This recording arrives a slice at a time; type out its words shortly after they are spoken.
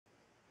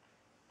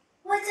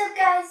What's up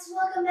guys,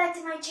 welcome back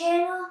to my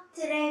channel.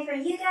 Today for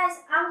you guys,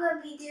 I'm going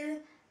to be doing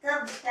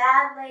the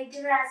bad leg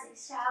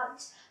gymnastics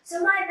challenge.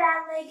 So my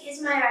bad leg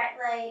is my right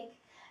leg.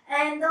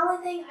 And the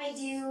only thing I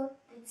do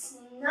that's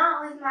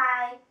not with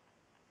my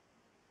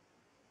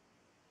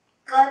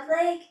good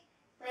leg,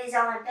 but is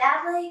on my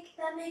bad leg, if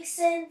that makes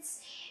sense,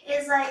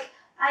 is like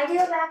I do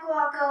a back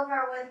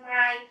walkover with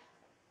my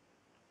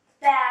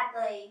bad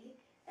leg.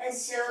 And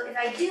so if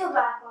I do a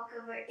back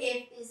walkover,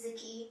 it is the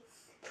key.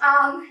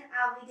 I'll be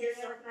doing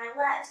it with my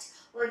left,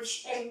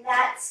 which in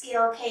that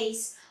skill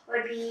case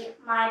would be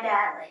my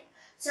bad leg.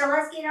 So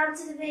let's get on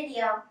to the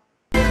video.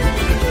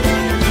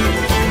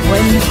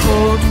 When the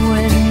cold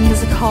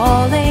winds are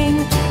calling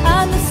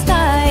and the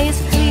sky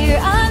is clear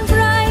and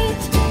bright,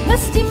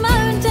 misty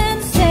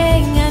mountains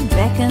sing and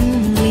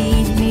beckon,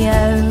 lead me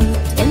out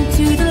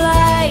into the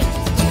light.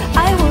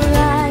 I will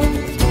ride,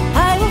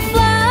 I will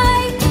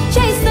fly,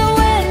 chase the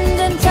wind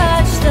and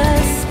touch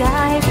the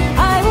sky.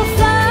 I will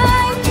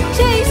fly,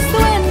 chase the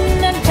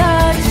wind and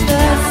touch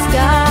the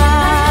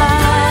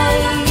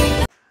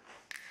sky.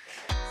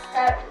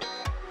 Start.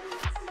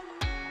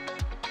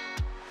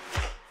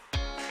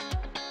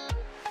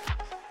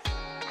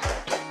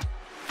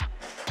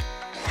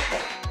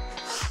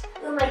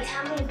 Ooh, my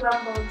tummy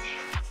rumbled.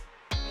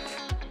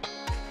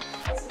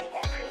 Let's make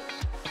that pretty.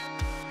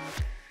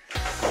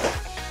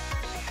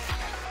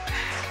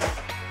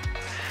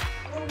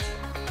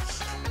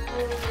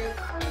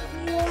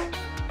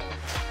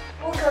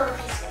 We'll go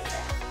this way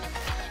then.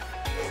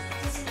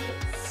 This is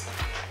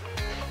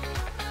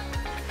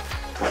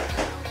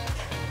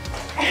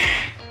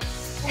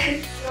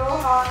it's so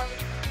hard.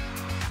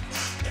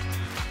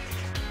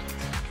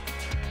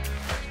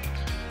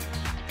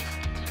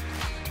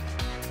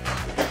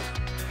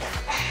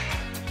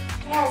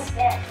 Yeah, it's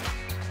bad.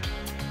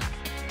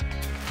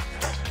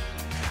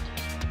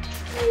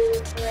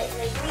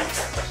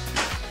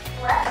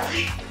 Wow.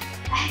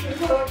 I don't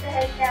know what the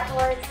heck that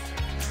was.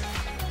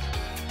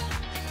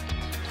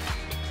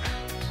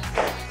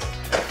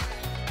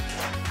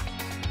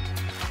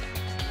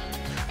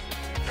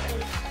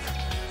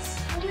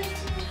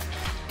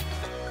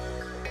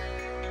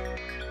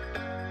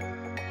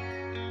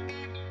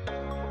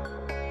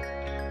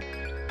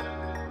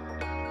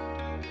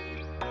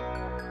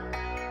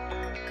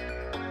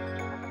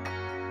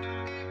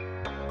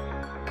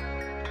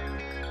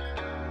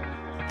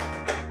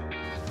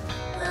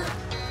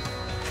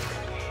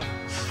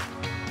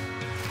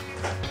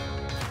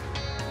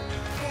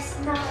 It's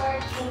not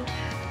working.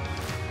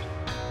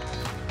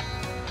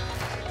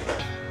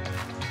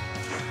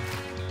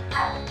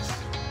 Ouch.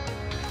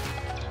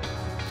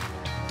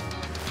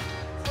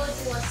 We'll do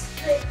a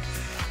split.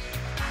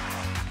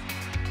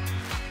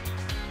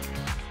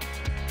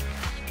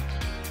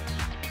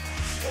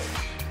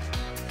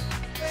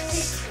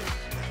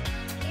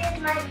 Here's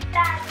my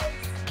bad leg.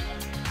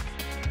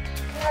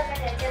 I'm not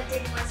gonna attempt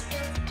any more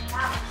skills.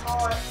 That was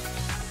hard.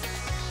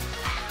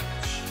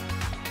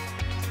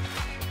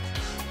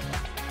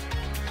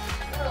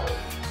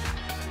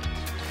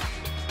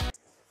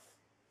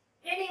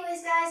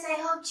 Anyways guys, I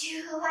hope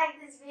you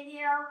liked this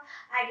video.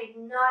 I did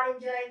not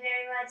enjoy it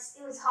very much.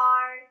 It was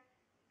hard.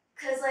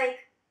 Cause like,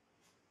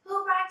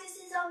 who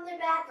practices on their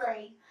bad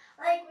leg?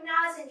 Like when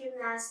I was in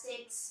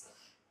gymnastics,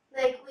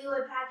 like we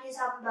would practice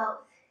on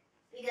both.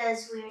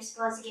 Because we were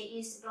supposed to get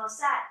used to both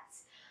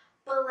sides.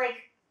 But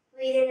like,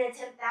 we didn't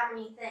attempt that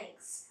many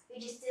things. We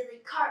just did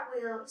like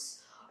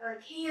cartwheels or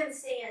like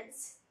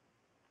handstands.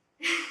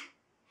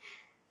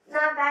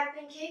 Not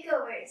backbend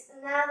kickovers.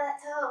 And now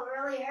that toe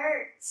really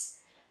hurts.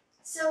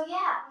 So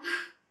yeah,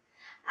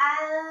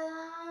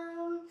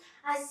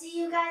 I'll see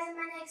you guys in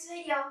my next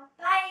video.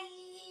 Bye!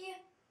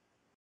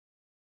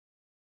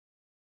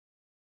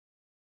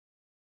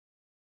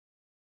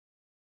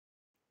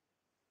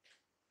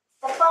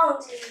 The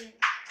phone's ringing.